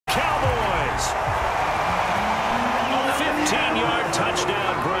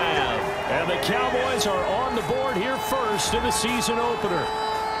host of the season opener.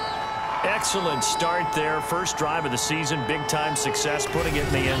 Excellent start there. First drive of the season. Big-time success putting it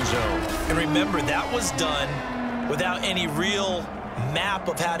in the end zone. And remember, that was done without any real map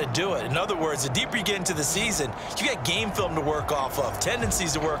of how to do it. In other words, the deeper you get into the season, you get game film to work off of,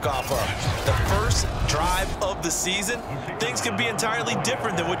 tendencies to work off of. The first drive of the season, things can be entirely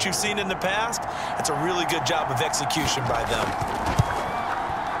different than what you've seen in the past. It's a really good job of execution by them.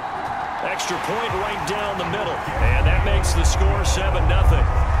 Extra point right down the middle. And that makes the score 7-0.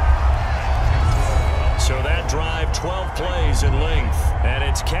 So that drive, 12 plays in length. And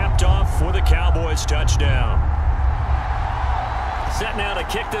it's capped off with a Cowboys touchdown. Set now to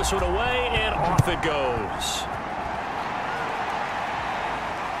kick this one away, and off it goes.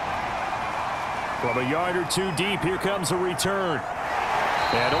 From a yard or two deep, here comes a return.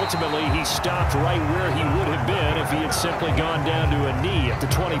 And ultimately, he stopped right where he would have been if he had simply gone down to a knee at the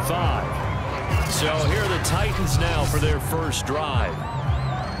 25. So here are the Titans now for their first drive.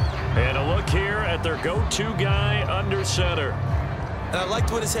 And a look here at their go-to guy under center. And I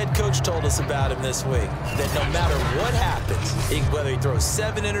liked what his head coach told us about him this week, that no matter what happens, whether he throws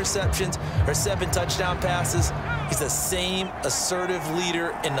 7 interceptions or 7 touchdown passes, he's the same assertive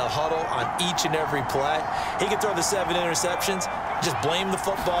leader in the huddle on each and every play. He can throw the 7 interceptions, just blame the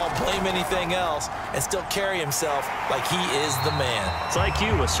football, blame anything else, and still carry himself like he is the man. It's like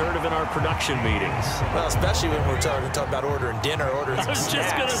you, assertive in our production meetings. Well, especially when we're talking about ordering dinner, ordering some snacks. I was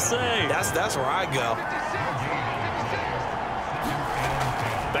just going to say. That's where I go.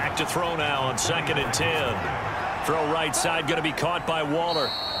 Back to throw now on 2nd and 10. Throw right side, going to be caught by Waller.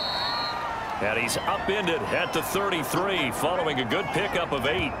 And he's upended at the 33 following a good pickup of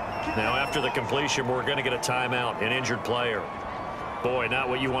 8. Now after the completion, we're going to get a timeout, an injured player. Boy, not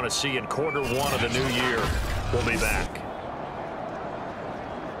what you want to see in quarter 1 of the new year. We'll be back.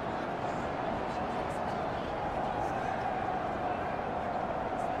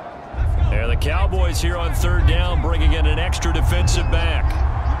 There the Cowboys here on 3rd down, bringing in an extra defensive back.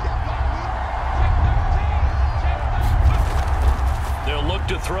 They'll look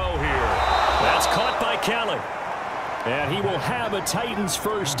to throw here. That's caught by Kelly. And he will have a Titans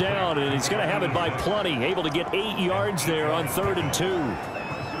first down, and he's going to have it by plenty. Able to get 8 yards there on 3rd and 2.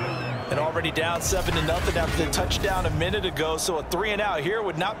 And already down 7-0 after the touchdown a minute ago, so a 3-and-out here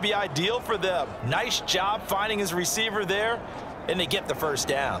would not be ideal for them. Nice job finding his receiver there, and they get the first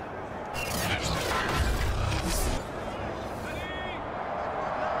down.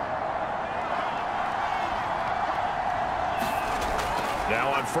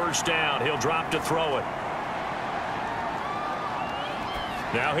 Now on 1st down, he'll drop to throw it.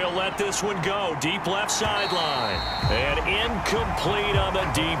 Now he'll let this one go. Deep left sideline. And incomplete on the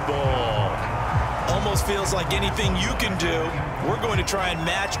deep ball. Almost feels like anything you can do, we're going to try and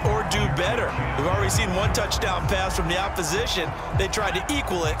match or do better. We've already seen 1 touchdown pass from the opposition. They tried to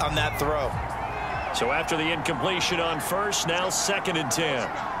equal it on that throw. So after the incompletion on 1st, now 2nd and 10.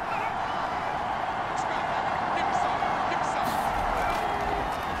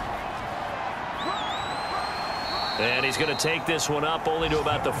 And he's going to take this one up only to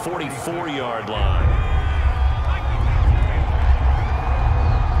about the 44-yard line.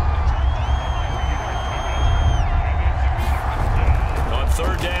 On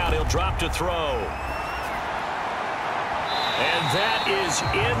 3rd down, he'll drop to throw. And that is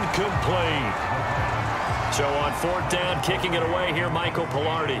incomplete. So on 4th down, kicking it away here, Michael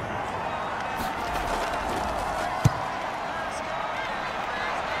Pilardi.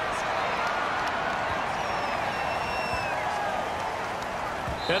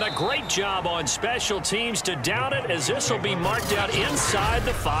 And a great job on special teams to down it, as this will be marked out inside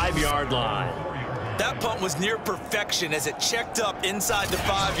the 5-yard line. That punt was near perfection as it checked up inside the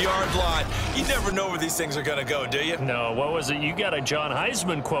 5-yard line. You never know where these things are going to go, do you? No, what was it? You got a John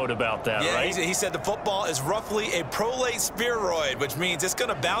Heisman quote about that, right? He said the football is roughly a prolate spheroid, which means it's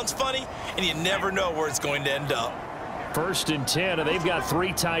going to bounce funny, and you never know where it's going to end up. 1st and 10, and they've got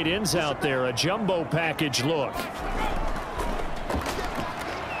 3 tight ends out there. A jumbo package look.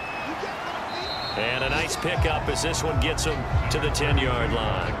 And a nice pickup as this one gets them to the 10-yard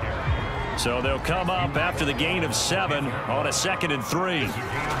line. So they'll come up after the gain of 7 on a 2nd and 3.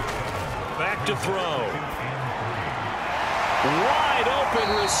 Back to throw. Wide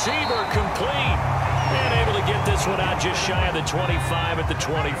open receiver complete. And able to get this one out just shy of the 25 at the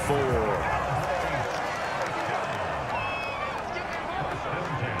 24.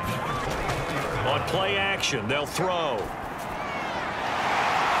 On play action, they'll throw.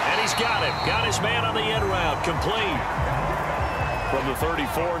 And he's got him. Got his man on the end route. Complete. From the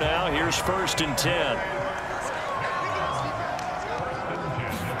 34 now, here's 1st and 10.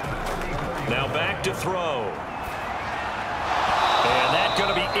 Now back to throw. up,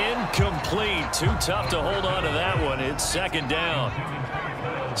 going to be incomplete. Too tough to hold on to that one. It's second down.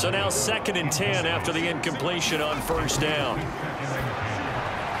 So now 2nd and 10 after the incompletion on first down.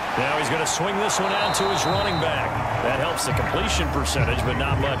 Now he's going to swing this one out to his running back. That helps the completion percentage, but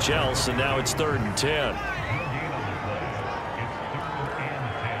not much else. And now it's 3rd and 10.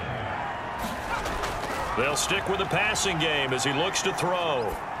 They'll stick with the passing game as he looks to throw.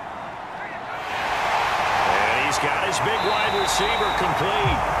 And he's got his big wide receiver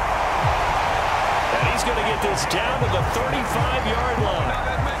complete. And he's going to get this down to the 35-yard line.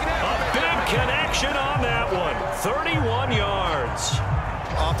 A big connection on that one. 31 yards.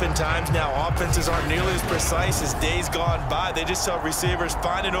 Oftentimes now, offenses aren't nearly as precise as days gone by. They just tell receivers,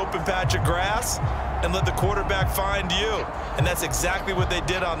 find an open patch of grass and let the quarterback find you. And that's exactly what they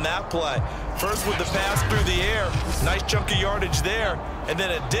did on that play. First with the pass through the air, nice chunk of yardage there, and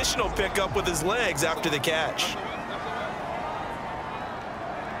then additional pickup with his legs after the catch.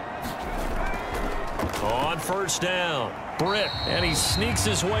 On first down, Britt, and he sneaks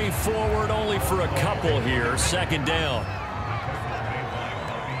his way forward only for a couple here. 2nd down.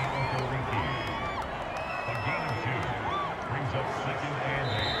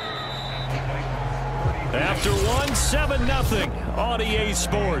 After one, 7-0 on EA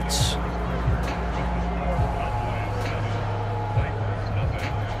Sports.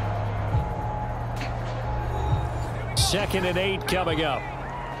 Second and 8 coming up.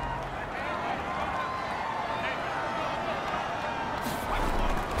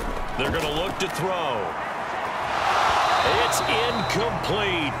 They're going to look to throw. It's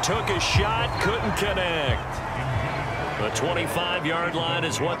incomplete. Took a shot, couldn't connect. The 25-yard line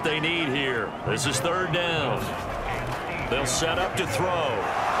is what they need here. This is 3rd down. They'll set up to throw.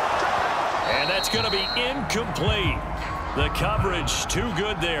 And that's going to be incomplete. The coverage too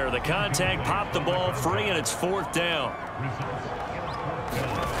good there. The contact popped the ball free, and it's 4th down.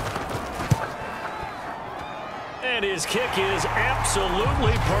 And his kick is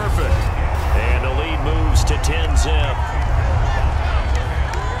absolutely perfect. And the lead moves to 10-zip.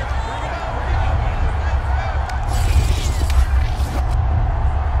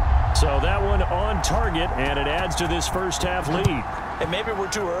 So that one on target, and it adds to this first half lead. And maybe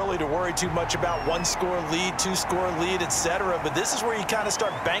we're too early to worry too much about 1-score lead, 2-score lead, etc. But this is where you kind of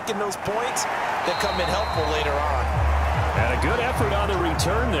start banking those points that come in helpful later on. And a good effort on the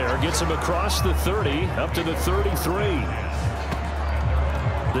return there. Gets him across the 30, up to the 33.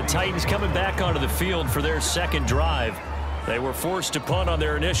 The Titans coming back onto the field for their second drive. They were forced to punt on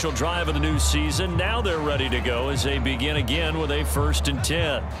their initial drive of the new season. Now they're ready to go as they begin again with a 1st and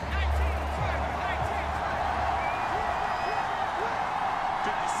 10.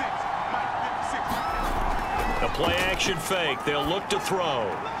 A play-action fake. They'll look to throw.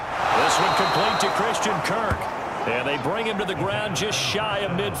 This one complete to Christian Kirk. And they bring him to the ground just shy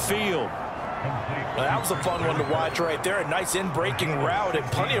of midfield. Well, that was a fun one to watch right there. A nice in-breaking route and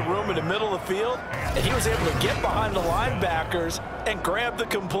plenty of room in the middle of the field. And he was able to get behind the linebackers and grab the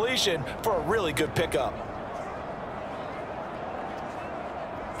completion for a really good pickup.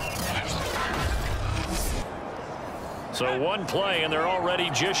 So one play, and they're already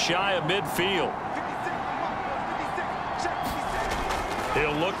just shy of midfield.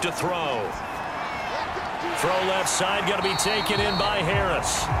 He'll look to throw. Throw left side, going to be taken in by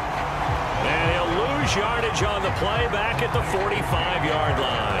Harris. And he'll lose yardage on the play back at the 45-yard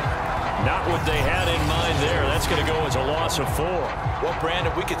line. Not what they had in mind there. That's going to go as a loss of 4. Well,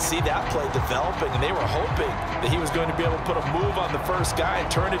 Brandon, we could see that play developing, and they were hoping that he was going to be able to put a move on the first guy and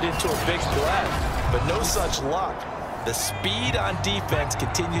turn it into a big play. But no such luck. The speed on defense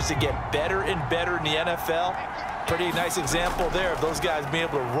continues to get better and better in the NFL. Pretty nice example there of those guys being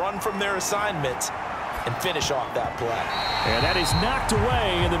able to run from their assignments and finish off that play. And that is knocked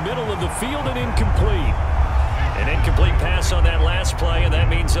away in the middle of the field and incomplete. An incomplete pass on that last play, and that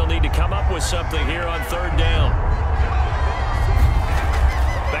means they'll need to come up with something here on 3rd down.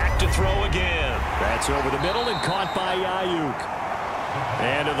 Back to throw again. That's over the middle and caught by Ayuk.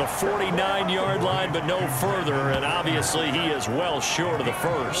 And to the 49-yard line, but no further, and obviously he is well short of the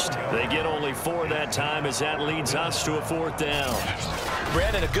first. They get only 4 that time as that leads us to a 4th down.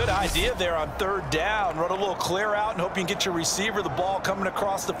 Brandon, a good idea there on 3rd down. Run a little clear out and hope you can get your receiver the ball coming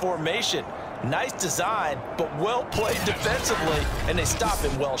across the formation. Nice design, but well played defensively, and they stop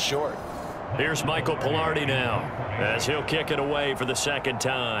him well short. Here's Michael Pilardi now as he'll kick it away for the 2nd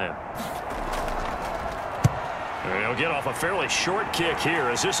time. And he'll get off a fairly short kick here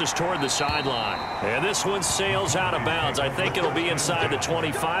as this is toward the sideline. And this one sails out of bounds. I think it'll be inside the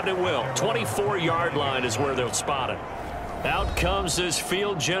 25. It will. 24-yard line is where they'll spot it. Out comes this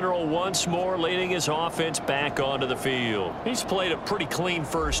field general once more, leading his offense back onto the field. He's played a pretty clean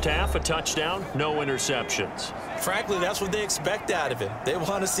first half, a touchdown, no interceptions. Frankly, that's what they expect out of him. They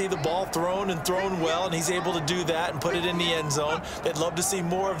want to see the ball thrown and thrown well, and he's able to do that and put it in the end zone. They'd love to see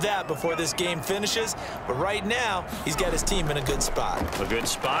more of that before this game finishes, but right now, he's got his team in a good spot. A good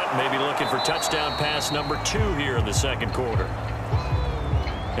spot, maybe looking for touchdown pass number 2 here in the second quarter.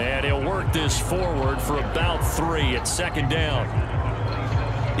 And he'll work this forward for about 3 at second down.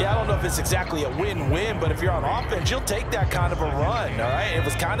 Yeah, I don't know if it's exactly a win-win, but if you're on offense, you'll take that kind of a run, all right? It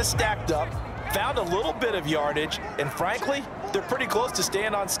was kind of stacked up, found a little bit of yardage, and frankly, they're pretty close to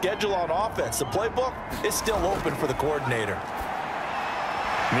staying on schedule on offense. The playbook is still open for the coordinator.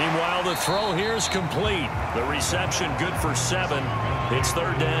 Meanwhile, the throw here is complete. The reception good for 7. It's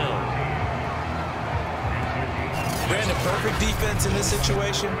third down. Brandon, perfect defense in this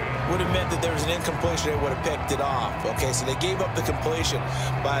situation would have meant that there was an incompletion. They would have picked it off. Okay, so they gave up the completion.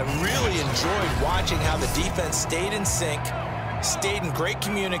 But I really enjoyed watching how the defense stayed in sync, stayed in great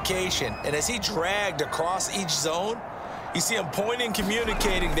communication. And as he dragged across each zone, you see him pointing,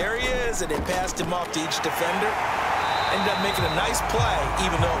 communicating. There he is, and they passed him off to each defender. Ended up making a nice play,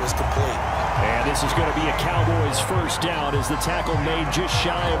 even though it was complete. And this is going to be a Cowboys first down as the tackle made just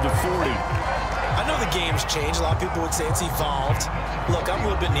shy of the 40. I know the game's changed. A lot of people would say it's evolved. Look, I'm a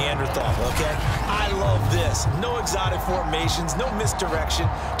little bit Neanderthal, okay? I love this. No exotic formations, no misdirection.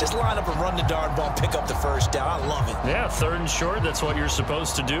 Just line up and run the darn ball, pick up the first down. I love it. Yeah, third and short, that's what you're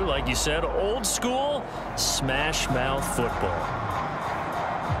supposed to do. Like you said, old school, smash mouth football.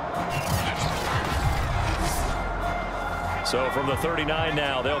 So from the 39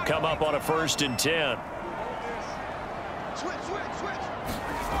 now, they'll come up on a 1st and 10.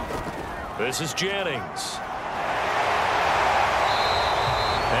 This is Jennings.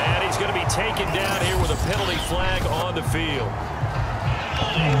 And he's going to be taken down here with a penalty flag on the field.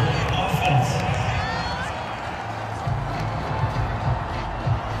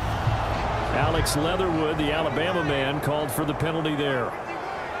 Alex Leatherwood, the Alabama man, called for the penalty there.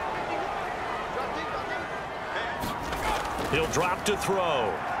 He'll drop to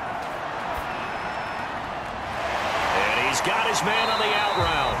throw. And he's got his man on the out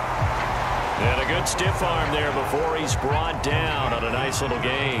route. And a good stiff arm there before he's brought down on a nice little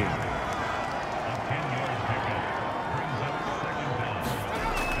gain.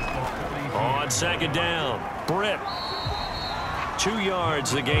 On second down, Britt. 2 yards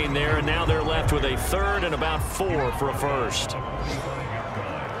the gain there, and now they're left with a 3rd and about 4 for a first. And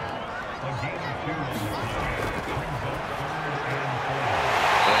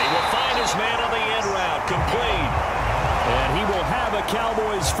he will find his man on the end route, complete. And he will have a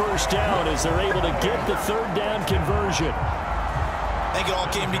Cowboys first down as they're able to get the 3rd down conversion. I think it all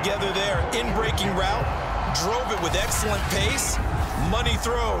came together there. In-breaking route, drove it with excellent pace. Money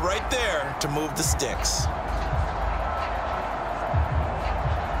throw right there to move the sticks.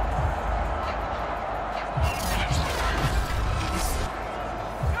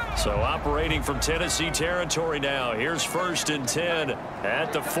 So operating from Tennessee territory now. Here's 1st and 10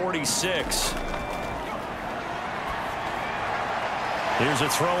 at the 46. Here's a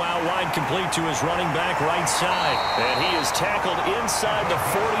throw out wide, complete to his running back right side. And he is tackled inside the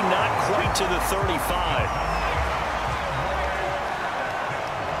 40, not quite to the 35.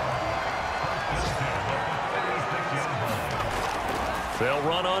 They'll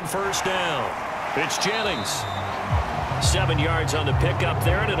run on 1st down. It's Jennings. 7 yards on the pickup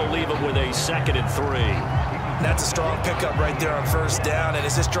there, and it'll leave him with a 2nd and 3. That's a strong pickup right there on 1st down. And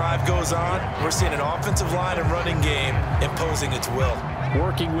as this drive goes on, we're seeing an offensive line and running game imposing its will.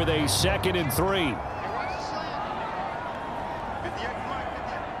 Working with a 2nd and 3.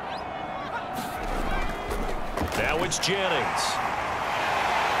 Now it's Jennings.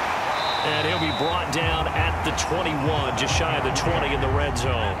 And he'll be brought down at the 21, just shy of the 20 in the red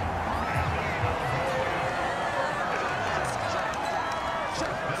zone.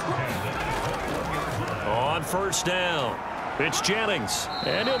 On 1st down, it's Jennings.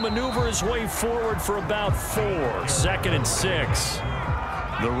 And he'll maneuver his way forward for about 4. 2nd and 6.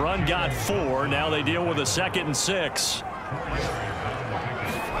 The run got 4. Now they deal with a 2nd and 6.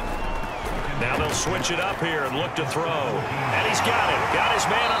 Now they'll switch it up here and look to throw. And he's got it. Got his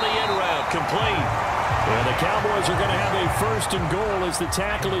man on the end route. Complete. And the Cowboys are going to have a 1st and goal as the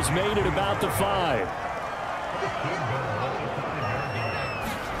tackle is made at about the 5.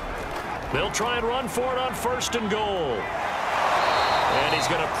 They'll try and run for it on 1st and goal. And he's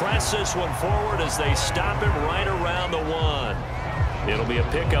going to press this one forward as they stop him right around the 1. It'll be a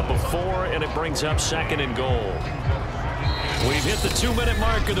pickup of 4, and it brings up 2nd and goal. We've hit the 2-minute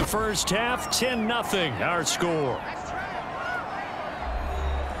mark of the first half. 10-0 our score.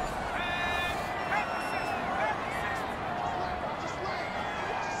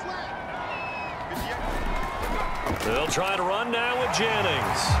 try to run now with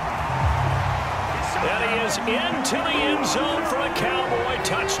Jennings. And he is into the end zone for a Cowboy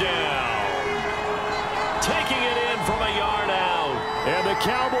touchdown. Taking it in from a yard out. And the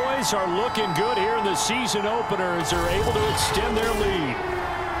Cowboys are looking good here in the season opener as they're able to extend their lead.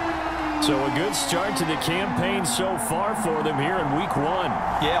 So a good start to the campaign so far for them here in Week 1.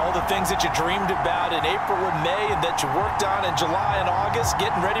 Yeah, all the things that you dreamed about in April and May and that you worked on in July and August,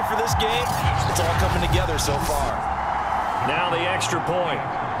 getting ready for this game, it's all coming together so far. Now the extra point.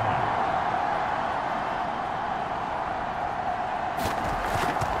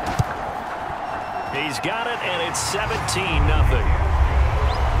 He's got it, and it's 17-0.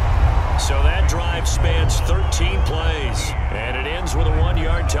 So that drive spans 13 plays, and it ends with a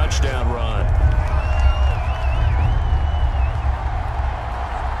 1-yard touchdown run.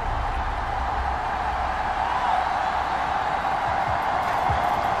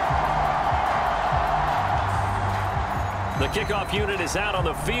 The kickoff unit is out on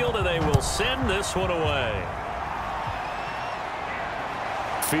the field, and they will send this one away.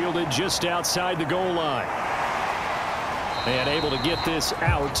 Fielded just outside the goal line. And able to get this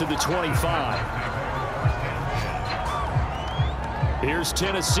out to the 25. Here's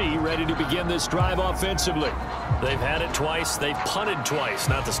Tennessee ready to begin this drive offensively. They've had it twice. They've punted twice.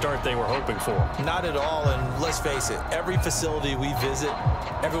 Not the start they were hoping for. Not at all, and let's face it, every facility we visit,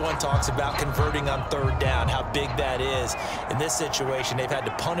 everyone talks about converting on third down, how big that is. In this situation, they've had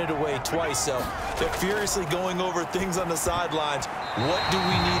to punt it away twice, so they're furiously going over things on the sidelines. What do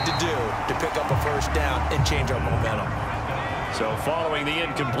we need to do to pick up a first down and change our momentum? So following the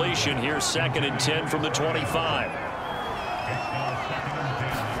incompletion, here's 2nd and 10 from the 25.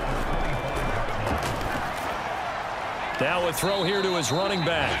 Now a throw here to his running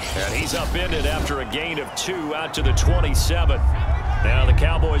back. And he's upended after a gain of 2 out to the 27. Now the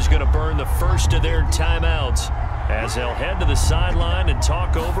Cowboys going to burn the first of their timeouts as they'll head to the sideline and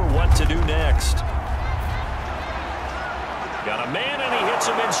talk over what to do next. Got a man, and he hits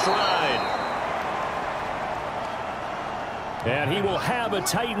him in stride. And he will have a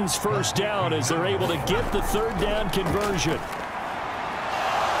Titans first down as they're able to get the third down conversion.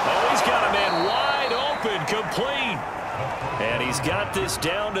 Oh, he's got a man wide open, complete. And he's got this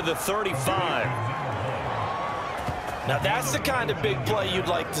down to the 35. Now that's the kind of big play you'd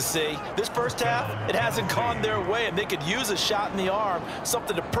like to see. This first half, it hasn't gone their way, and they could use a shot in the arm,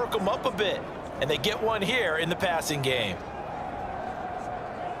 something to perk them up a bit. And they get one here in the passing game.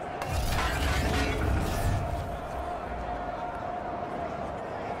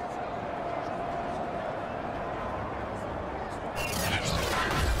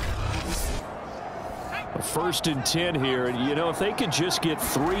 First and 10 here, and you know, if they could just get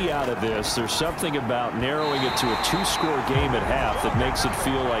 3 out of this, there's something about narrowing it to a 2-score game at half that makes it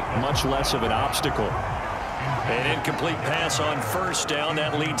feel like much less of an obstacle. An incomplete pass on first down.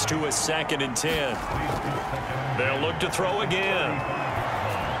 That leads to a 2nd and 10. They'll look to throw again.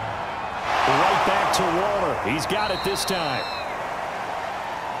 Right back to Waller. He's got it this time.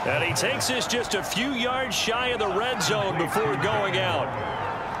 And he takes this just a few yards shy of the red zone before going out.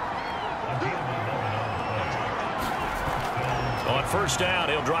 On first down,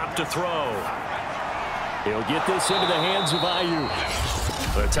 he'll drop to throw. He'll get this into the hands of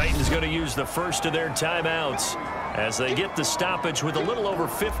Ayuk. The Titans going to use the first of their timeouts as they get the stoppage with a little over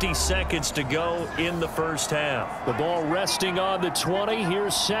 50 seconds to go in the first half. The ball resting on the 20.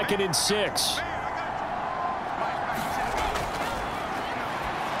 Here's 2nd and 6.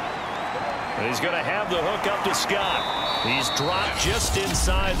 He's going to have the hook up to Scott. He's dropped just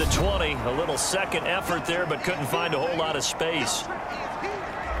inside the 20. A little second effort there, but couldn't find a whole lot of space.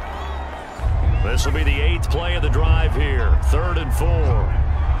 This will be the 8th play of the drive here. 3rd and 4.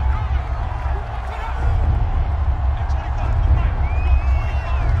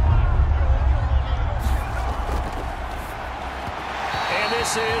 And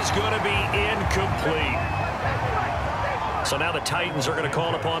this is going to be incomplete. So now the Titans are going to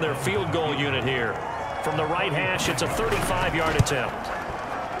call upon their field goal unit here. From the right hash, it's a 35-yard attempt.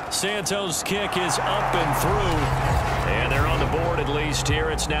 Santos' kick is up and through. And they're on the board at least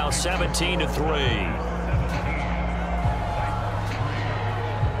here. It's now 17-3.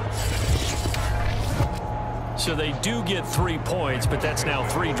 So they do get 3 points, but that's now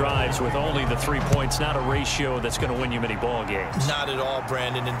 3 drives with only the 3 points. Not a ratio that's going to win you many ball games. Not at all,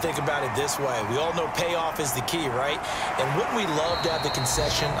 Brandon. And think about it this way. We all know payoff is the key, right? And wouldn't we love to have the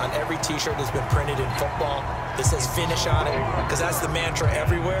concession on every T-shirt that's been printed in football that says finish on it? Because that's the mantra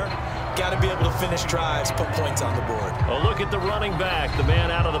everywhere. Got to be able to finish drives, put points on the board. A look at the running back, the man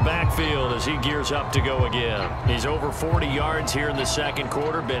out of the backfield as he gears up to go again. He's over 40 yards here in the second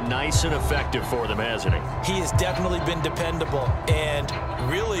quarter. Been nice and effective for them, hasn't he? He has definitely been dependable, and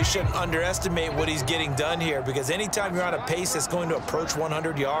really shouldn't underestimate what he's getting done here, because anytime you're on a pace that's going to approach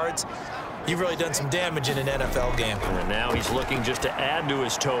 100 yards, you've really done some damage in an NFL game. And now he's looking just to add to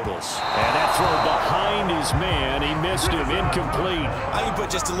his totals. And that throw behind his man. He missed him. Incomplete. I can put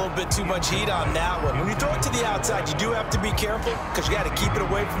just a little bit too much heat on that one. When you throw it to the outside, you do have to be careful because you got to keep it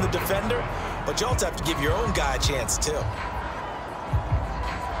away from the defender, but you also have to give your own guy a chance, too.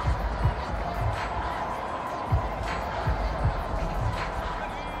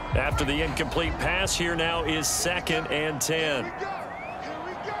 After the incomplete pass, here now is 2nd and 10.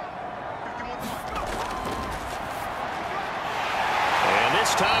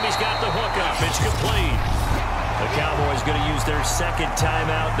 This time he's got the hook up. It's complete. The Cowboys going to use their second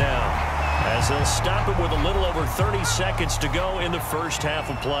timeout now, as they'll stop it with a little over 30 seconds to go in the first half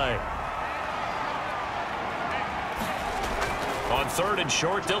of play. On 3rd and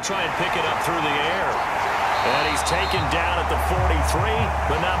short, they'll try and pick it up through the air. And he's taken down at the 43,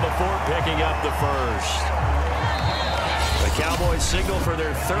 but not before picking up the first. The Cowboys signal for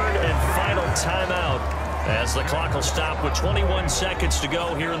their 3rd and final timeout, as the clock will stop with 21 seconds to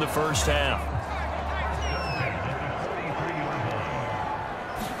go here in the first half.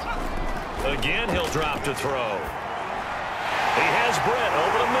 Again, he'll drop to throw. He has Brett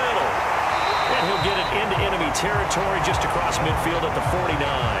over the middle. And he'll get it into enemy territory just across midfield at the 49.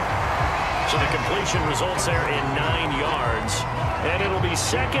 So the completion results there in 9 yards. And it'll be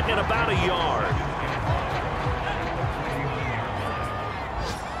 2nd and about a yard.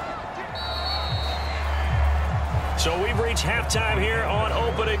 So we've reached halftime here on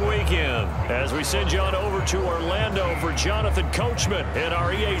opening weekend, as we send you on over to Orlando for Jonathan Coachman in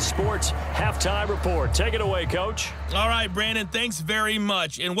our EA Sports halftime report. Take it away, Coach. All right, Brandon, thanks very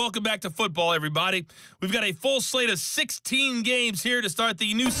much, and welcome back to football, everybody. We've got a full slate of 16 games here to start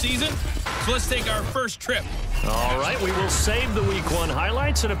the new season, so let's take our first trip. All right, we will save the Week 1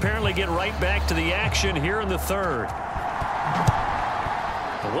 highlights and apparently get right back to the action here in the 3rd.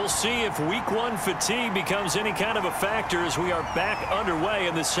 We'll see if Week 1 fatigue becomes any kind of a factor as we are back underway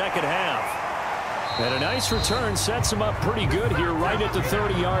in the second half. And a nice return sets him up pretty good here right at the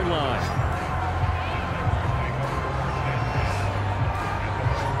 30-yard line.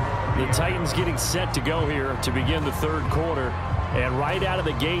 The Titans getting set to go here to begin the 3rd quarter. And right out of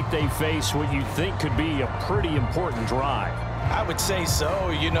the gate, they face what you think could be a pretty important drive. I would say so.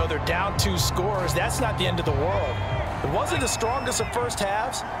 You know, they're down 2 scores. That's not the end of the world. It wasn't the strongest of first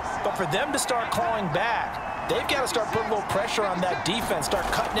halves, but for them to start clawing back, they've got to start putting a little pressure on that defense, start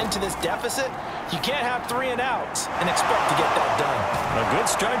cutting into this deficit. You can't have 3 and outs and expect to get that done. A good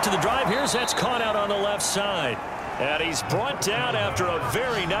start to the drive. Here's that's caught out on the left side. And he's brought down after a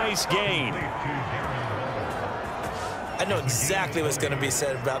very nice gain. I know exactly what's going to be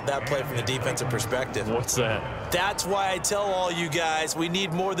said about that play from the defensive perspective. What's that? That's why I tell all you guys we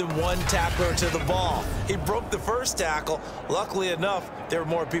need more than one tackler to the ball. He broke the first tackle. Luckily enough, there were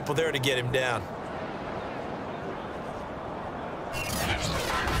more people there to get him down.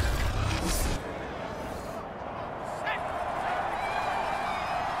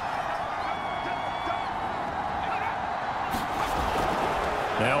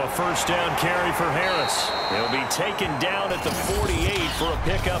 Now a first down carry for Harris. He'll be taken down at the 48 for a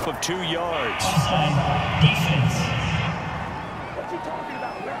pickup of 2 yards.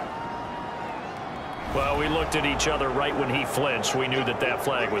 Well, we looked at each other right when he flinched. We knew that that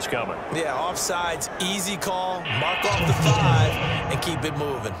flag was coming. Yeah, offsides, easy call, mark off the 5, and keep it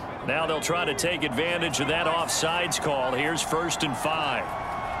moving. Now they'll try to take advantage of that offsides call. Here's 1st and 5.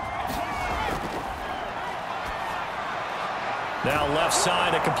 Now left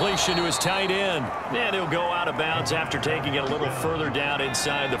side, a completion to his tight end. And he'll go out of bounds after taking it a little further down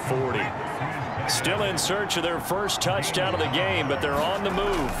inside the 40. Still in search of their first touchdown of the game, but they're on the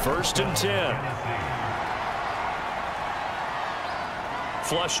move. 1st and 10.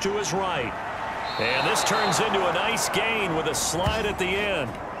 Flush to his right. And this turns into a nice gain with a slide at the end.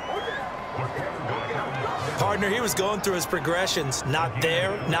 Partner, he was going through his progressions. Not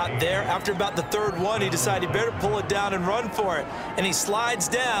there, not there. After about the 3rd one, he decided he better pull it down and run for it. And he slides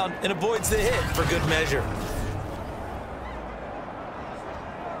down and avoids the hit for good measure.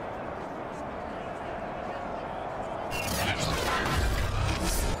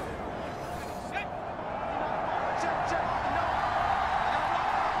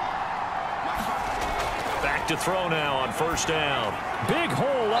 To throw now on 1st down. Big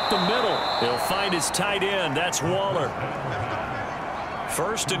hole up the middle. He'll find his tight end. That's Waller.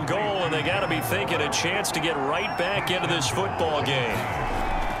 First and goal, and they got to be thinking a chance to get right back into this football game.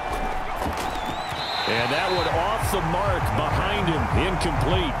 And that one off the mark behind him,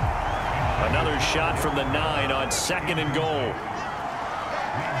 incomplete. Another shot from the 9 on second and goal.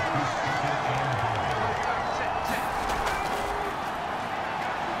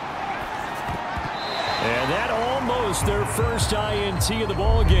 And that almost their first INT of the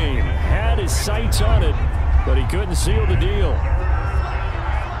ball game. Had his sights on it, but he couldn't seal the deal.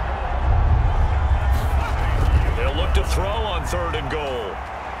 They'll look to throw on third and goal.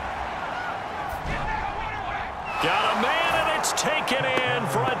 Got a man, and it's taken in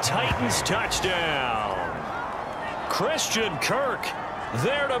for a Titans touchdown. Christian Kirk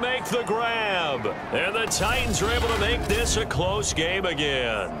there to make the grab. And the Titans are able to make this a close game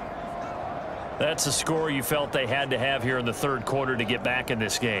again. That's a score you felt they had to have here in the third quarter to get back in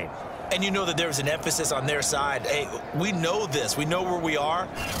this game. And you know that there's an emphasis on their side. Hey, we know this. We know where we are.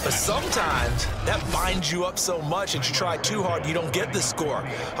 But sometimes that binds you up so much that you try too hard, you don't get the score.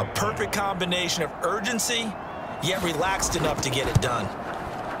 A perfect combination of urgency, yet relaxed enough to get it done.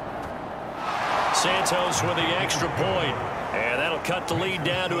 Santos with the extra point. And that'll cut the lead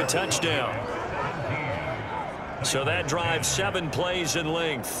down to a touchdown. So that drives 7 plays in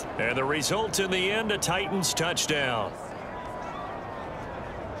length. And the result in the end, a Titans touchdown.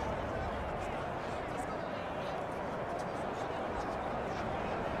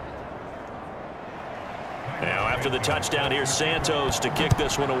 Now after the touchdown, here's Santos to kick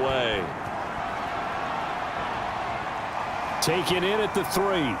this one away. Taken in at the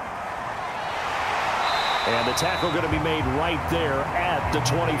 3. And the tackle going to be made right there at the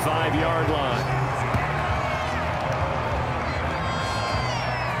 25-yard line.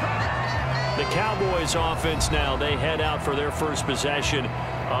 The Cowboys offense now, they head out for their first possession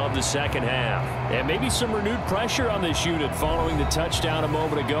of the second half. And maybe some renewed pressure on this unit following the touchdown a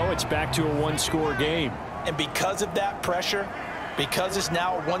moment ago. It's back to a one-score game. And because of that pressure, because it's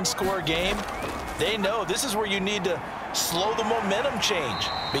now a one-score game, they know this is where you need to slow the momentum change,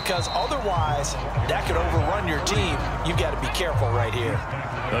 because otherwise that could overrun your team. You've got to be careful right here.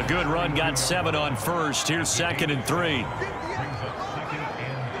 A good run, got 7 on first. Here's second and 3.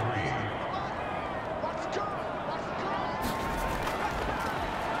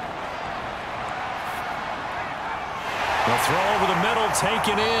 The throw over the middle,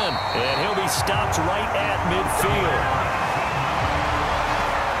 taken in, and he'll be stopped right at midfield.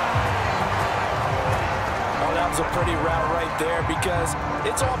 Oh, that was a pretty route right there, because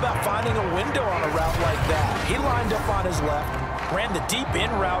it's all about finding a window on a route like that. He lined up on his left, ran the deep in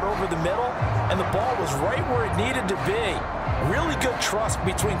route over the middle, and the ball was right where it needed to be. Really good trust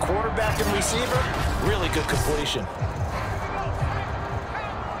between quarterback and receiver. Really good completion.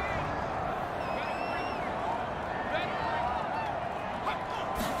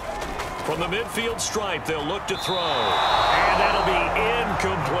 From the midfield stripe, they'll look to throw. And that'll be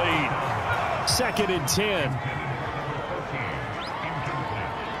incomplete. Second and 10.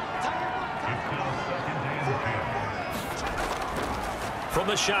 From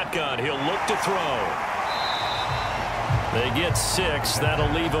the shotgun, he'll look to throw. They get 6. That'll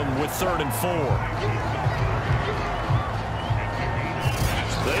leave them with third and 4.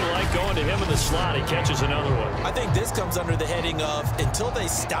 They like going to him in the slot. He catches another one. I think this comes under the heading of, until they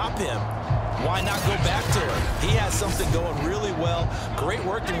stop him, why not go back to him? He has something going really well. Great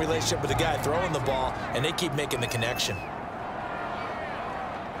working relationship with the guy throwing the ball, and they keep making the connection.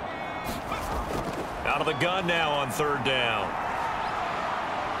 Out of the gun now on third down.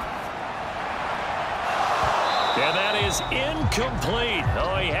 And that is incomplete.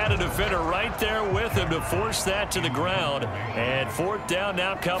 Oh, he had a defender right there with him to force that to the ground. And fourth down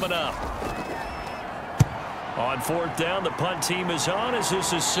now coming up. On fourth down, the punt team is on as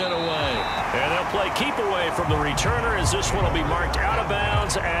this is sent away. And they'll play keep away from the returner as this one will be marked out of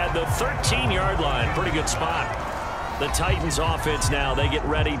bounds at the 13-yard line. Pretty good spot. The Titans offense now, they get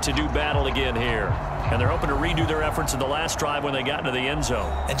ready to do battle again here. And they're hoping to redo their efforts in the last drive when they got into the end zone.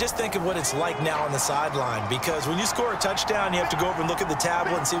 And just think of what it's like now on the sideline, because when you score a touchdown, you have to go over and look at the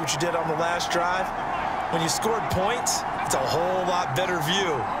tablet and see what you did on the last drive. When you scored points, it's a whole lot better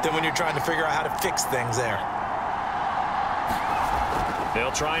view than when you're trying to figure out how to fix things there.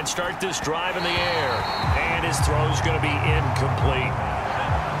 They'll try and start this drive in the air. And his throw's going to be incomplete.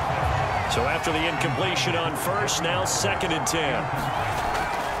 So after the incompletion on first, now second and 10.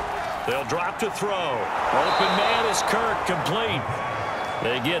 They'll drop to throw. Open man is Kirk, complete.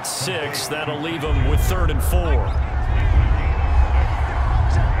 They get 6. That'll leave them with third and 4.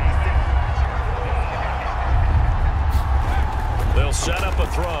 They'll set up a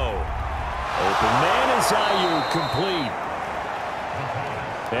throw. Open man is Ayuk, complete.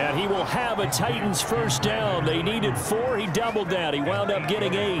 And he will have a Titans first down. They needed 4. He doubled that. He wound up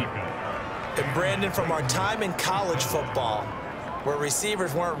getting 8. And Brandon, from our time in college football, where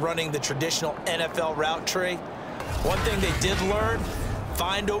receivers weren't running the traditional NFL route tree, one thing they did learn,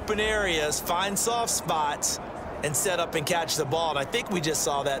 find open areas, find soft spots, and set up and catch the ball. And I think we just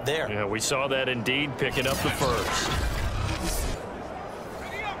saw that there. Yeah, we saw that indeed, picking up the first.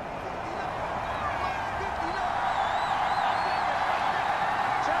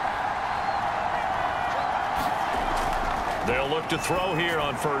 They'll look to throw here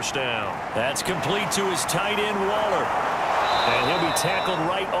on first down. That's complete to his tight end, Waller. And he'll be tackled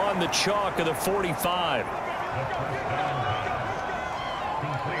right on the chalk of the 45.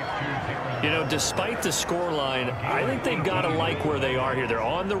 You know, despite the scoreline, I think they've got to like where they are here. They're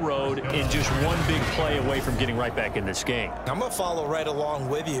on the road and just one big play away from getting right back in this game. I'm going to follow right along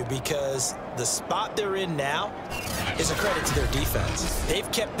with you because the spot they're in now is a credit to their defense. They've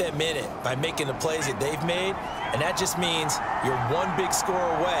kept them in it by making the plays that they've made, and that just means you're one big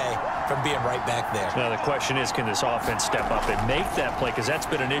score away from being right back there. Now, the question is, can this offense step up and make that play? Because that's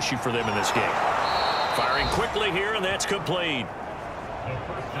been an issue for them in this game. Firing quickly here, and that's complete.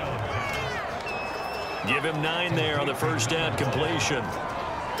 Give him 9 there on the first down completion.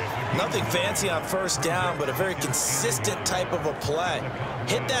 Nothing fancy on first down, but a very consistent type of a play.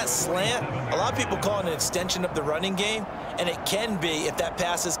 Hit that slant. A lot of people call it an extension of the running game, and it can be if that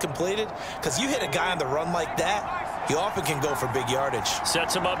pass is completed, because you hit a guy on the run like that, he often can go for big yardage.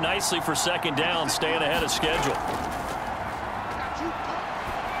 Sets him up nicely for second down, staying ahead of schedule.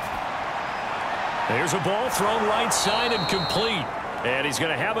 There's a ball thrown right side and complete. And he's going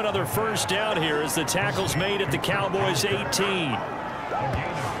to have another first down here as the tackle's made at the Cowboys 18.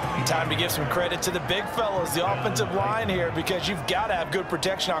 Time to give some credit to the big fellas, the offensive line here, because you've got to have good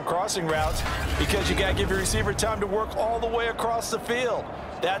protection on crossing routes because you got to give your receiver time to work all the way across the field.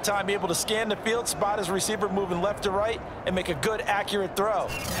 That time, be able to scan the field, spot his receiver moving left to right, and make a good, accurate throw.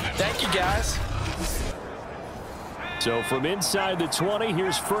 Thank you, guys. So from inside the 20,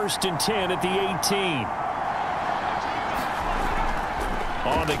 here's 1st and 10 at the 18.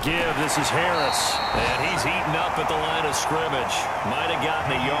 On the give, this is Harris. And he's eaten up at the line of scrimmage. Might have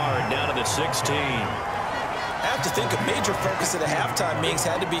gotten a yard down to the 16. I have to think a major focus of the halftime meetings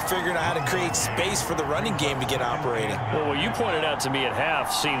had to be figuring out how to create space for the running game to get operating. Well, what you pointed out to me at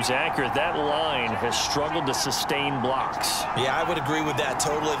half seems accurate. That line has struggled to sustain blocks. Yeah, I would agree with that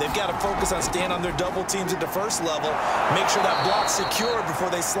totally. They've got to focus on staying on their double teams at the first level, make sure that block's secure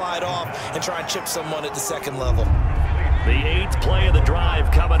before they slide off and try and chip someone at the second level. The 8th play of the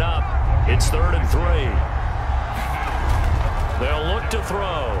drive coming up. It's 3rd and 3. They'll look to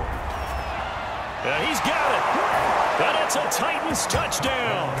throw. And he's got it. And it's a Titans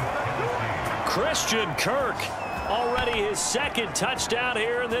touchdown. Christian Kirk, already his 2nd touchdown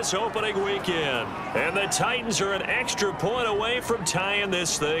here in this opening weekend. And the Titans are an extra point away from tying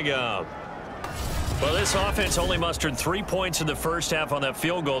this thing up. Well, this offense only mustered 3 points in the first half on that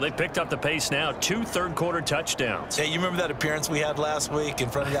field goal. They picked up the pace now. 2 third-quarter touchdowns. Hey, you remember that appearance we had last week in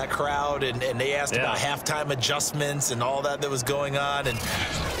front of that crowd, and they asked about halftime adjustments and all that was going on. And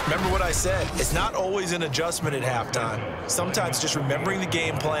remember what I said. It's not always an adjustment at halftime. Sometimes just remembering the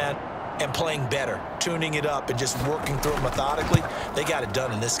game plan and playing better, tuning it up and just working through it methodically. They got it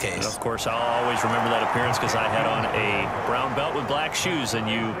done in this case. And of course, I'll always remember that appearance because I had on a brown belt with black shoes, and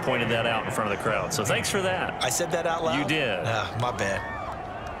you pointed that out in front of the crowd. So thanks for that. I said that out loud? You did. My bad.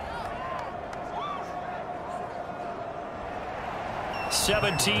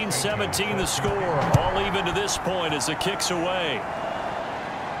 (17-17) the score. All even to this point as the kick's away.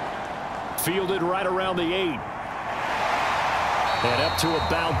 Fielded right around the 8. And up to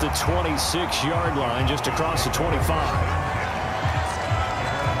about the 26-yard line, just across the 25.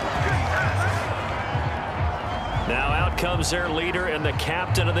 Now out comes their leader and the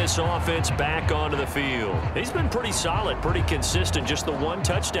captain of this offense back onto the field. He's been pretty solid, pretty consistent, just the 1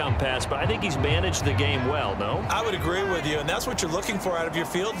 touchdown pass, but I think he's managed the game well, no? I would agree with you, and that's what you're looking for out of your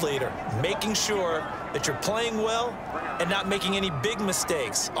field leader, making sure that you're playing well and not making any big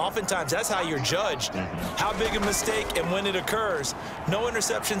mistakes. Oftentimes, that's how you're judged. How big a mistake and when it occurs. No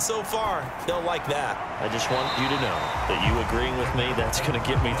interception so far. They'll like that. I just want you to know that you agreeing with me, that's going to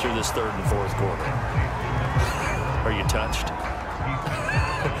get me through this 3rd and 4th quarter. Are you touched?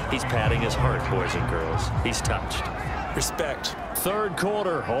 He's patting his heart, boys and girls. He's touched. Respect. 3rd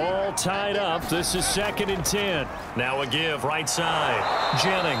quarter, all tied up. This is 2nd and 10. Now a give, right side.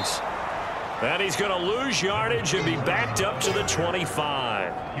 Jennings. And he's going to lose yardage and be backed up to the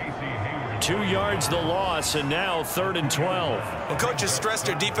 25. 2 yards the loss, and now 3rd and 12. When coaches stress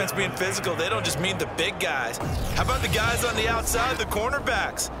their defense being physical, they don't just mean the big guys. How about the guys on the outside, the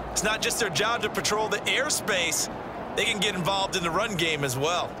cornerbacks? It's not just their job to patrol the airspace. They can get involved in the run game as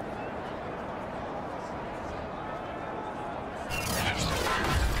well.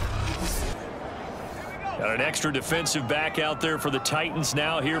 Got an extra defensive back out there for the Titans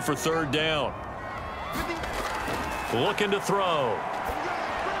now here for 3rd down. Looking to throw.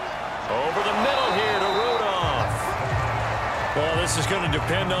 Over the middle here to Rudolph. Well, this is going to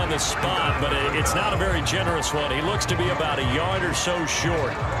depend on the spot, but it's not a very generous one. He looks to be about a yard or so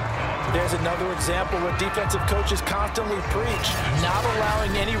short. There's another example where defensive coaches constantly preach, not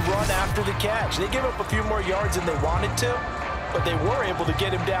allowing any run after the catch. They give up a few more yards than they wanted to, but they were able to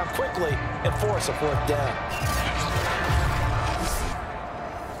get him down quickly and force a 4th down.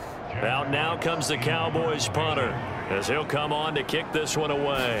 Out now comes the Cowboys punter, as he'll come on to kick this one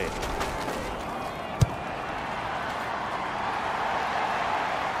away.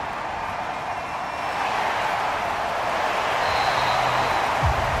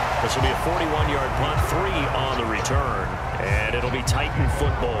 This will be a 41-yard punt, 3 on the return, and it'll be Titan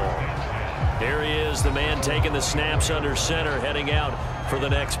football. Here he is, the man taking the snaps under center, heading out for the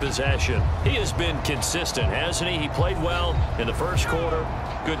next possession. He has been consistent, hasn't he? He played well in the 1st quarter,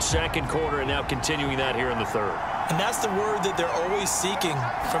 good 2nd quarter, and now continuing that here in the 3rd. And that's the word that they're always seeking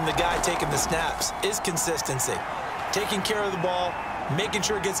from the guy taking the snaps, is consistency. Taking care of the ball, making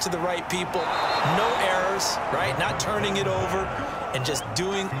sure it gets to the right people, no errors, right? Not turning it over, and just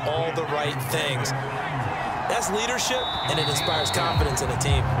doing all the right things. That's leadership, and it inspires confidence in a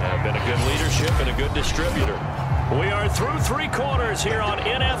team. Been a good leadership and a good distributor. We are through 3 quarters here on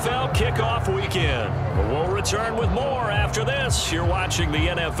NFL Kickoff Weekend. We'll return with more after this. You're watching the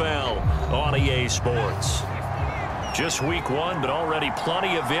NFL on EA Sports. Just week 1, but already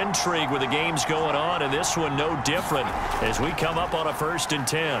plenty of intrigue with the games going on, and this one no different as we come up on a 1st and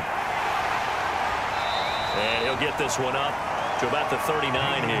 10. And he'll get this one up to about the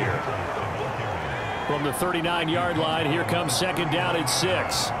 39 here. From the 39-yard line, here comes 2nd down and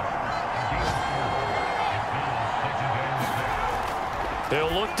 6.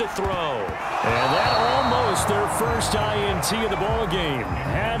 They'll look to throw. And that almost their first INT of the ball game.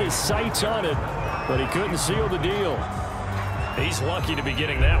 Had his sights on it, but he couldn't seal the deal. He's lucky to be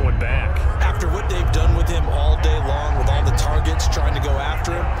getting that one back. After what they've done with him all day long, with all the targets trying to go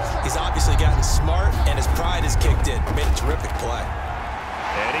after him, he's obviously gotten smart, and his pride has kicked in. Made a terrific play.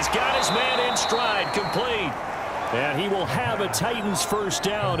 And he's got his man in stride, complete. And he will have a Titans 1st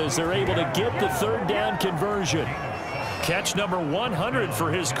down as they're able to get the 3rd down conversion. Catch number 100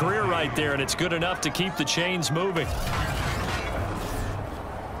 for his career right there, and it's good enough to keep the chains moving.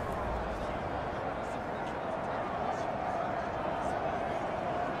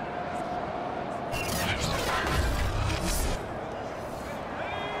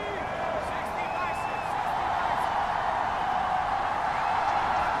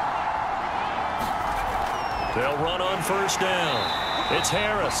 They'll run on 1st down. It's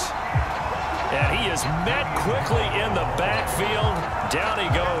Harris. And he is met quickly in the backfield. Down he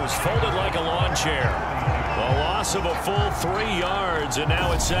goes, folded like a lawn chair. A loss of a full 3 yards, and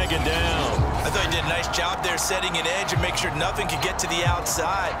now it's 2nd down. I thought he did a nice job there setting an edge and make sure nothing could get to the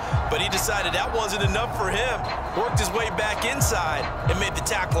outside. But he decided that wasn't enough for him. Worked his way back inside and made the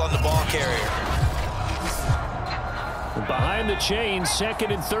tackle on the ball carrier. Behind the chains,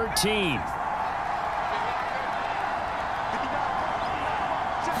 2nd and 13.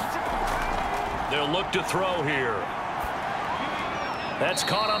 They'll look to throw here. That's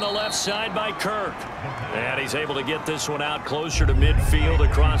caught on the left side by Kirk. And he's able to get this one out closer to midfield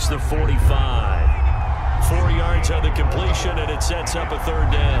across the 45. 4 yards on the completion, and it sets up a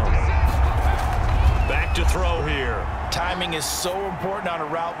 3rd down. Back to throw here. Timing is so important on a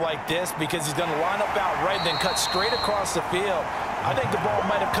route like this because he's going to line up out right and then cut straight across the field. I think the ball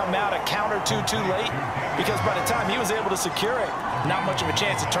might have come out a count or two too late because by the time he was able to secure it, not much of a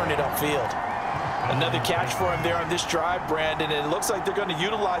chance to turn it upfield. Another catch for him there on this drive, Brandon, and it looks like they're going to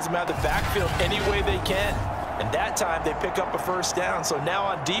utilize him out of the backfield any way they can. And that time they pick up a 1st down. So now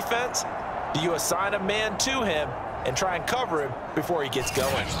on defense, do you assign a man to him and try and cover him before he gets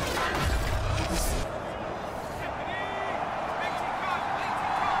going?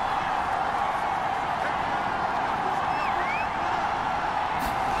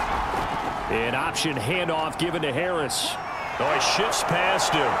 An option handoff given to Harris. Oh, he shifts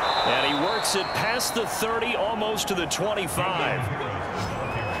past him, and he works it past the 30, almost to the 25.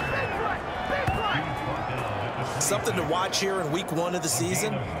 Something to watch here in week 1 of the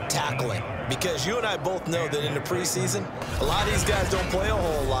season, tackling. Because you and I both know that in the preseason, a lot of these guys don't play a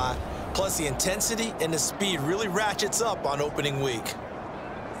whole lot, Plus, the intensity and the speed really ratchets up on opening week.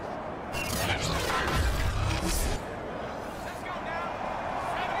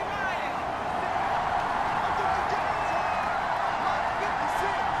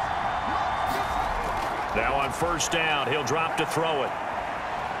 Now on first down, he'll drop to throw it.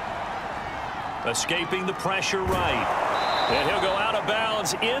 Escaping the pressure right. And he'll go out of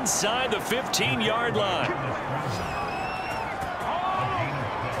bounds inside the 15-yard line.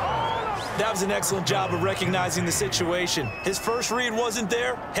 That was an excellent job of recognizing the situation. His first read wasn't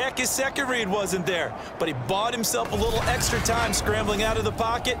there. Heck, his second read wasn't there. But he bought himself a little extra time scrambling out of the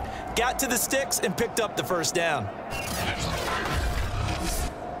pocket, got to the sticks, and picked up the first down.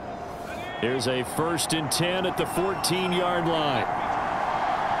 Here's a 1st and 10 at the 14-yard line.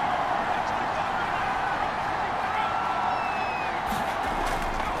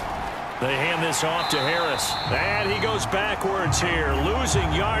 They hand this off to Harris. And he goes backwards here,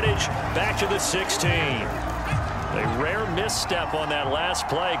 losing yardage back to the 16. A rare misstep on that last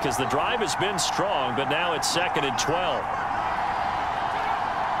play because the drive has been strong, but now it's 2nd and 12.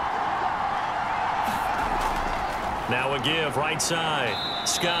 Now a give right side.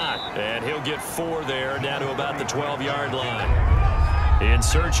 Scott, and he'll get 4 there, down to about the 12-yard line. In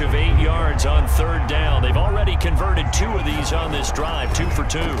search of 8 yards on 3rd down. They've already converted 2 of these on this drive, 2 for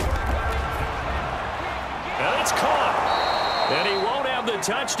 2. And it's caught. And he won't have the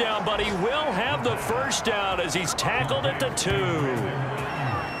touchdown, but he will have the first down as he's tackled at the 2.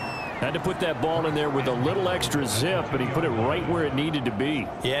 Had to put that ball in there with a little extra zip, but he put it right where it needed to be.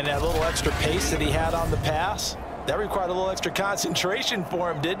 Yeah, and that little extra pace that he had on the pass, that required a little extra concentration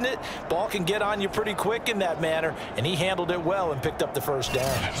for him, didn't it? Ball can get on you pretty quick in that manner, and he handled it well and picked up the first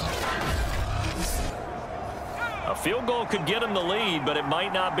down. A field goal could get him the lead, but it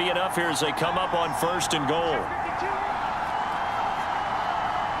might not be enough here as they come up on 1st and goal.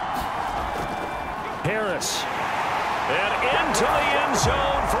 Harris. And into the end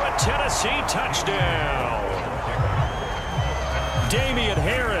zone for a Tennessee touchdown. Damian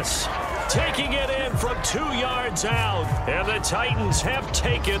Harris taking it in from 2 yards out, and the Titans have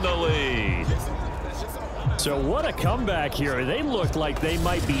taken the lead. So what a comeback here. They looked like they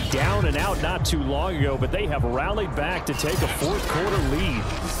might be down and out not too long ago, but they have rallied back to take a 4th quarter lead.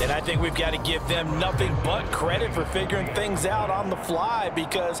 And I think we've got to give them nothing but credit for figuring things out on the fly,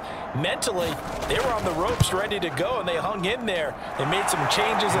 because mentally they were on the ropes ready to go, and they hung in there. They made some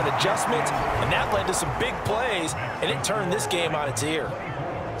changes and adjustments, and that led to some big plays, and it turned this game on its ear.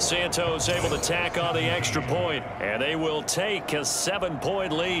 Santos able to tack on the extra point, and they will take a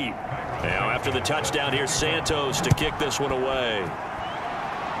 7-point lead. Now after the touchdown, here's Santos to kick this one away.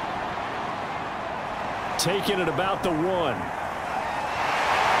 Taking it about the 1.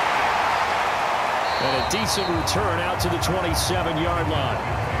 And a decent return out to the 27-yard line.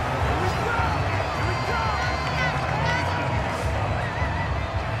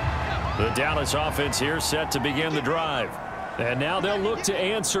 The Dallas offense here set to begin the drive. And now they'll look to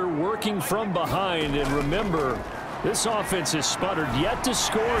answer working from behind. And remember, this offense has sputtered yet to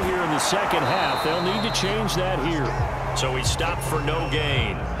score here in the second half. They'll need to change that here. So he stopped for no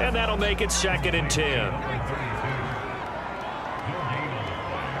gain, and that'll make it 2nd and 10.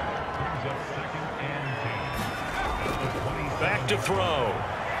 Back to throw.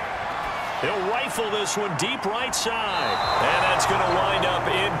 He'll rifle this one deep right side. And that's going to wind up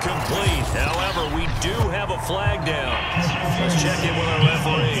incomplete. However, we do have a flag down. Let's check in with our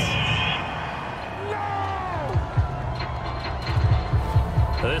referee.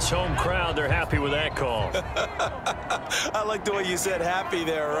 This home crowd, they're happy with that call. I like the way you said happy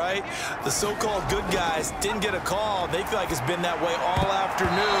there, right? The so-called good guys didn't get a call. They feel like it's been that way all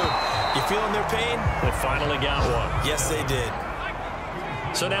afternoon. You feeling their pain? They finally got one. Yes, they did.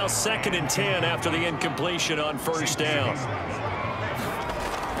 So now 2nd and 10 after the incompletion on 1st down.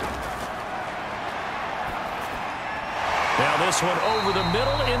 Now this one over the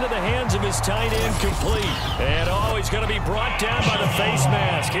middle into the hands of his tight end, complete. And oh, he's going to be brought down by the face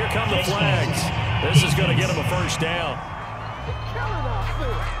mask. Here come the flags. This is going to get him a first down.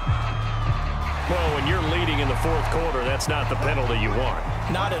 Well, when you're leading in the 4th quarter, that's not the penalty you want.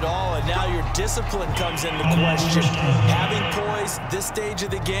 Not at all, and now your discipline comes into question. Having poise this stage of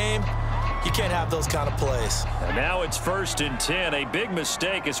the game, you can't have those kind of plays. And now it's 1st and 10, a big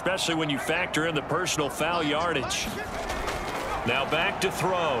mistake, especially when you factor in the personal foul yardage. Now back to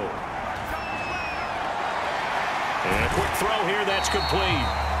throw. And a quick throw here, that's complete.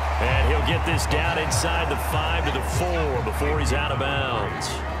 And he'll get this down inside the 5 to the 4 before he's out of bounds.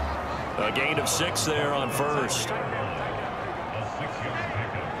 A gain of 6 there on 1st.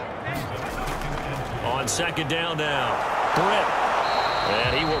 On 2nd down now. Britt.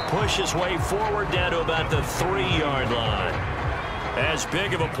 And he will push his way forward down to about the 3-yard line. As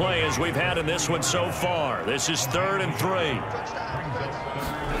big of a play as we've had in this one so far. This is 3rd and 3.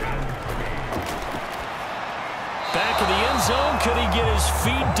 Back in the end zone. Could he get his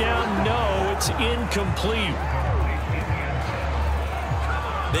feet down? No, it's incomplete.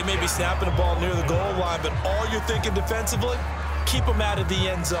 They may be snapping the ball near the goal line, but all you're thinking defensively, keep them out of the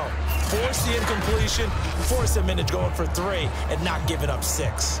end zone. Force the incompletion, force them into going for 3, and not giving up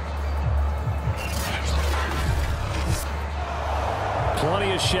 6.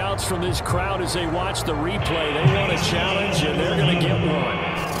 Plenty of shouts from this crowd as they watch the replay. They want a challenge, and they're going to get one.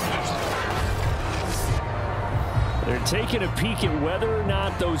 They're taking a peek at whether or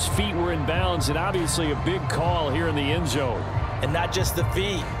not those feet were in bounds, and obviously a big call here in the end zone. And not just the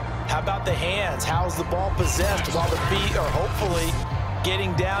feet. How about the hands? How's the ball possessed while the feet are hopefully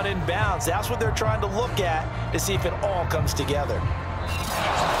getting down in bounds? That's what they're trying to look at to see if it all comes together.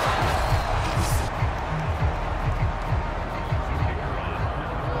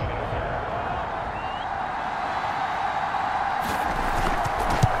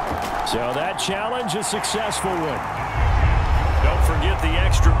 So that challenge, a successful one. Don't forget the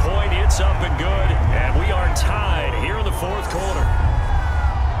extra point. It's up and good. And we are tied here in the 4th quarter.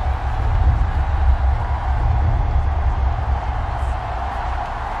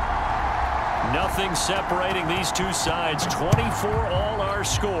 Nothing separating these two sides. 24 all our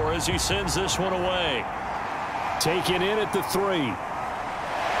score as he sends this one away. Taken in at the 3.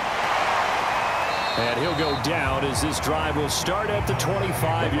 And he'll go down as this drive will start at the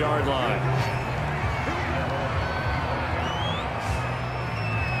 25-yard line.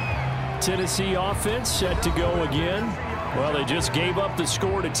 Tennessee offense set to go again. Well, they just gave up the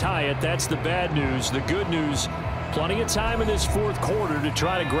score to tie it. That's the bad news. The good news, plenty of time in this 4th quarter to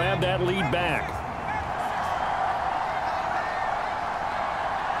try to grab that lead back.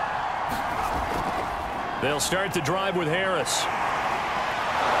 They'll start the drive with Harris.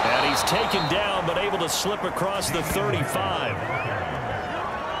 And he's taken down, but able to slip across the 35.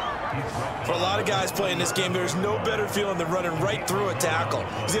 For a lot of guys playing this game, there's no better feeling than running right through a tackle.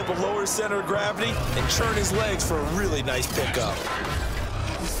 He's able to lower his center of gravity and churn his legs for a really nice pickup.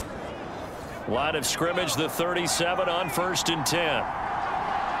 Line of scrimmage, the 37 on 1st and 10.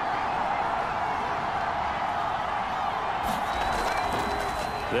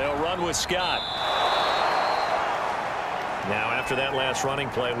 They'll run with Scott. Now, after that last running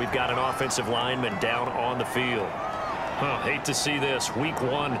play, we've got an offensive lineman down on the field. Hate to see this. Week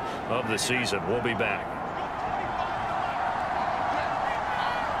 1 of the season. We'll be back.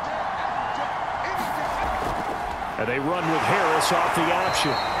 And they run with Harris off the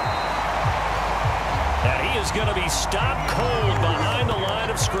option. And he is going to be stopped cold behind the line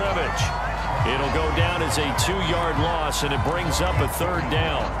of scrimmage. It'll go down as a 2-yard loss, and it brings up a 3rd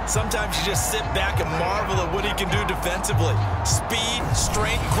down. Sometimes you just sit back and marvel at what he can do defensively. Speed,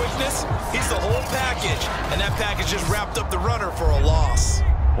 strength, quickness, he's the whole package. And that package just wrapped up the runner for a loss.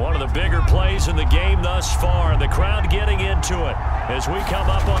 One of the bigger plays in the game thus far. The crowd getting into it as we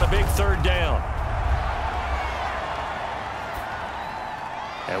come up on a big 3rd down.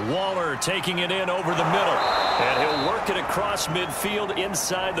 And Waller taking it in over the middle. And he'll work it across midfield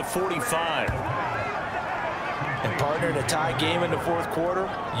inside the 45. And partner, in a tie game in the 4th quarter,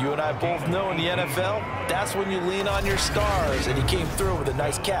 you and I both know in the NFL, that's when you lean on your stars. And he came through with a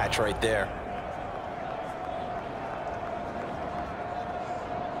nice catch right there.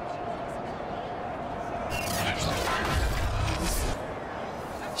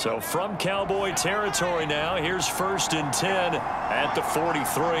 So from Cowboy territory now, here's 1st and 10 at the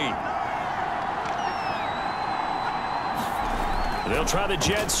 43. They'll try the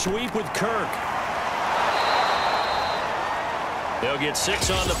jet sweep with Kirk. They'll get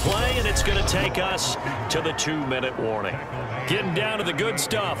 6 on the play, and it's going to take us to the 2-minute warning. Getting down to the good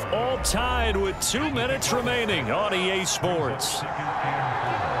stuff, all tied with 2 minutes remaining on EA Sports.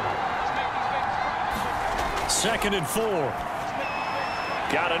 2nd and 4.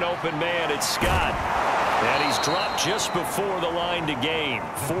 Got an open man, it's Scott. And he's dropped just before the line to gain.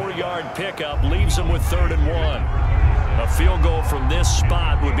 4-yard pickup leaves him with 3rd and 1. A field goal from this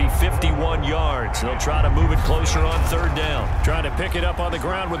spot would be 51 yards. They'll try to move it closer on 3rd down. Trying to pick it up on the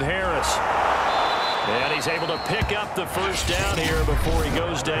ground with Harris. And he's able to pick up the 1st down here before he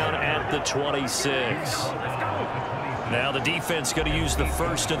goes down at the 26. Now the defense going to use the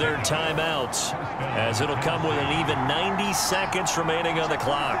first of their timeouts, as it'll come with an even 90 seconds remaining on the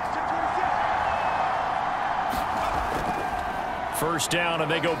clock. 1st down, and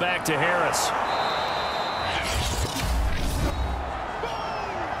they go back to Harris.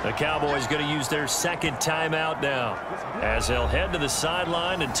 The Cowboys going to use their second timeout now as they'll head to the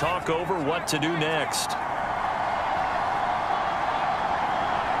sideline and talk over what to do next.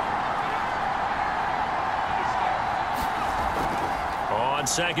 On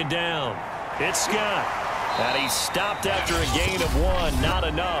second down, it's Scott. And he's stopped after a gain of 1. Not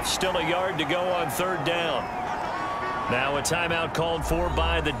enough. Still a yard to go on third down. Now a timeout called for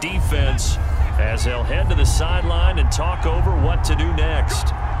by the defense as they'll head to the sideline and talk over what to do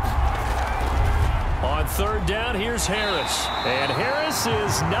next. On third down, here's Harris. And Harris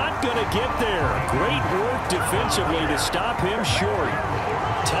is not going to get there. Great work defensively to stop him short.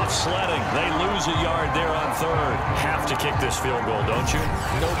 Tough sledding. They lose a yard there on third. Have to kick this field goal, don't you?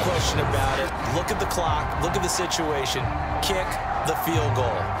 No question about it. Look at the clock. Look at the situation. Kick the field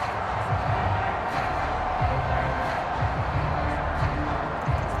goal.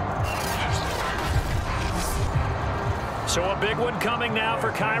 So a big one coming now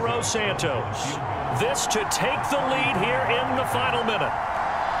for Cairo Santos. This to take the lead here in the final minute.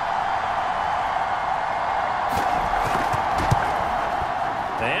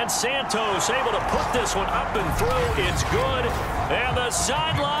 And Santos able to put this one up and through. It's good. And the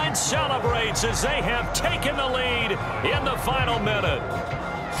sideline celebrates as they have taken the lead in the final minute.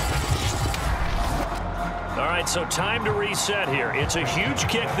 All right, so time to reset here. It's a huge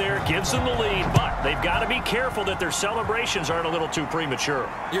kick there, gives them the lead, but they've got to be careful that their celebrations aren't a little too premature.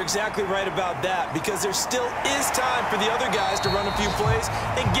 You're exactly right about that, because there still is time for the other guys to run a few plays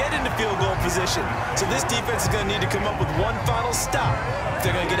and get into field goal position. So this defense is going to need to come up with one final stop if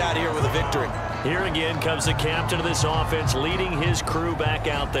they're going to get out of here with a victory. Here again comes the captain of this offense, leading his crew back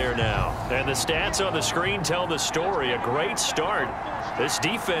out there now. And the stats on the screen tell the story. A great start. This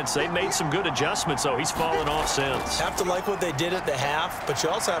defense, they made some good adjustments, though. He's fallen off since. Have to like what they did at the half, but you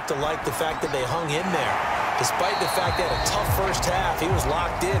also have to like the fact that they hung in there. Despite the fact they had a tough first half, he was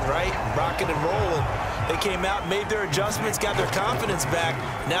locked in, right? Rocking and rolling. They came out, made their adjustments, got their confidence back.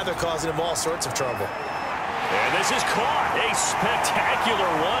 Now they're causing him all sorts of trouble. And this is caught. A spectacular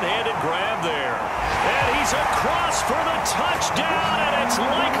one-handed grab there. And he's across for the touchdown, and it's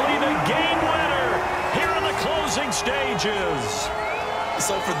likely the game winner here in the closing stages.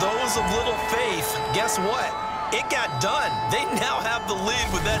 So for those of little faith, guess what? It got done. They now have the lead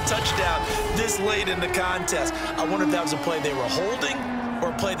with that touchdown this late in the contest. I wonder if that was a play they were holding or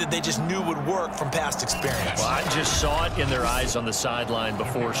a play that they just knew would work from past experience. Well, I just saw it in their eyes on the sideline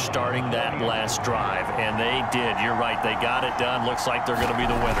before starting that last drive, and they did. You're right. They got it done. Looks like they're going to be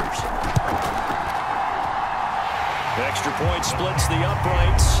the winners. Extra point splits the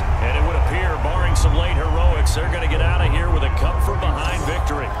uprights, and it would appear, barring some late heroics, they're going to get out of here with a come-from-behind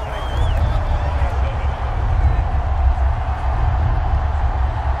victory.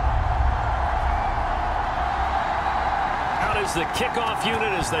 Out is the kickoff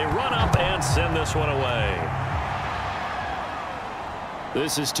unit as they run up and send this one away.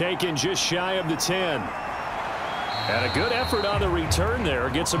 This is taken just shy of the 10. And a good effort on the return there.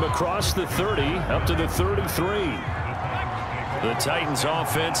 Gets him across the 30, up to the 33. The Titans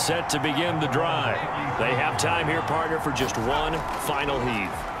offense set to begin the drive. They have time here, partner, for just one final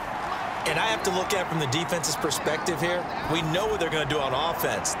heave. And I have to look at it from the defense's perspective here. We know what they're going to do on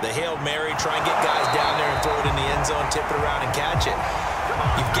offense. The Hail Mary, try and get guys down there and throw it in the end zone, tip it around and catch it.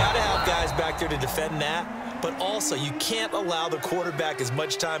 You've got to have guys back there to defend that, but also you can't allow the quarterback as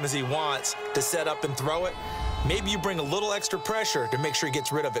much time as he wants to set up and throw it. Maybe you bring a little extra pressure to make sure he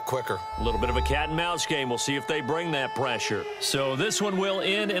gets rid of it quicker. A little bit of a cat and mouse game. We'll see if they bring that pressure. So this one will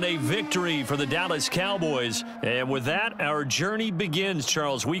end in a victory for the Dallas Cowboys. And with that, our journey begins,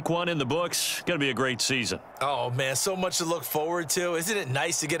 Charles. Week 1 in the books. Going to be a great season. Oh, man, so much to look forward to. Isn't it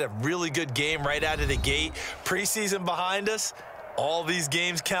nice to get a really good game right out of the gate? Preseason behind us. All these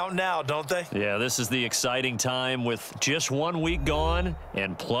games count now, don't they? Yeah, this is the exciting time with just 1 week gone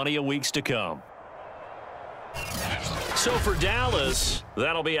and plenty of weeks to come. So for Dallas,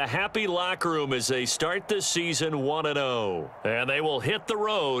 that'll be a happy locker room as they start this season 1-0. And they will hit the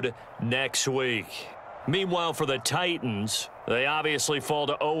road next week. Meanwhile, for the Titans, they obviously fall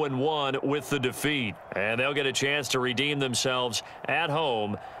to 0-1 with the defeat. And they'll get a chance to redeem themselves at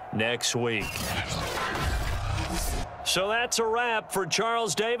home next week. So that's a wrap. For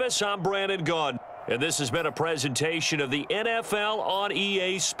Charles Davis, I'm Brandon Gaudin. And this has been a presentation of the NFL on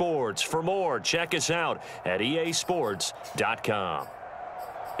EA Sports. For more, check us out at easports.com.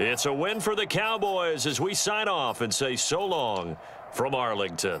 It's a win for the Cowboys as we sign off and say so long from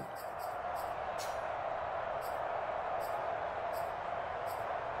Arlington.